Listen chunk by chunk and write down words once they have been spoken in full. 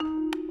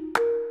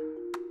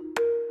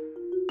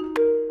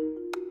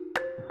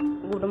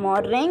Good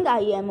morning, I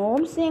am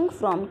Om Singh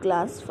from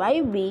class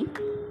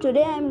 5B.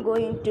 Today I am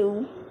going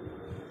to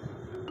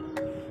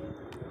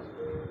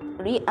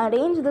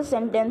rearrange the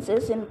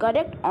sentences in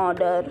correct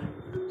order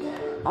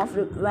of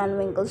Rip Van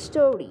Winkle's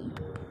story.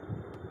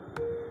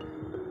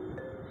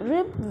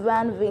 Rip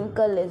Van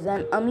Winkle is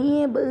an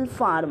amiable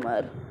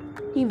farmer.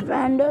 He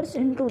wanders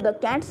into the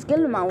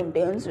Catskill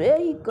Mountains where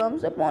he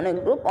comes upon a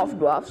group of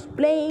dwarfs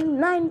playing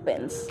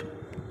ninepins.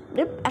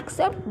 Rip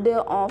accepts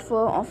their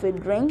offer of a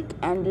drink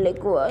and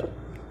liquor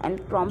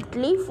and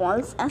promptly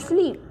falls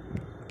asleep.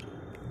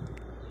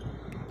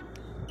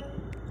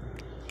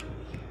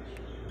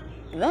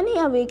 When he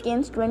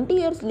awakens 20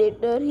 years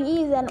later,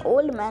 he is an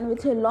old man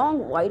with a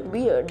long white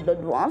beard. The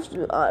dwarfs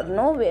are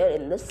nowhere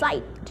in the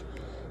sight.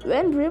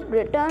 When Rip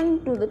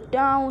returns to the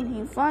town,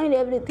 he finds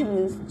everything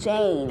is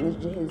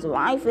changed. His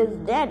wife is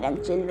dead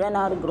and children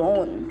are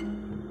grown.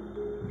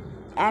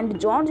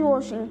 And George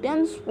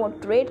Washington's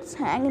portraits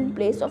hang in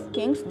place of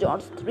King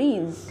George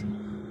III's.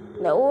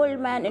 The old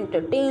man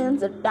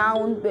entertains the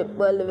town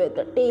people with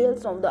the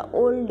tales of the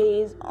old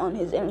days on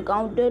his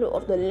encounter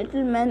of the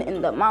little men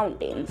in the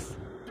mountains.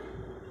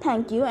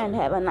 Thank you and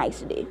have a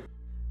nice day.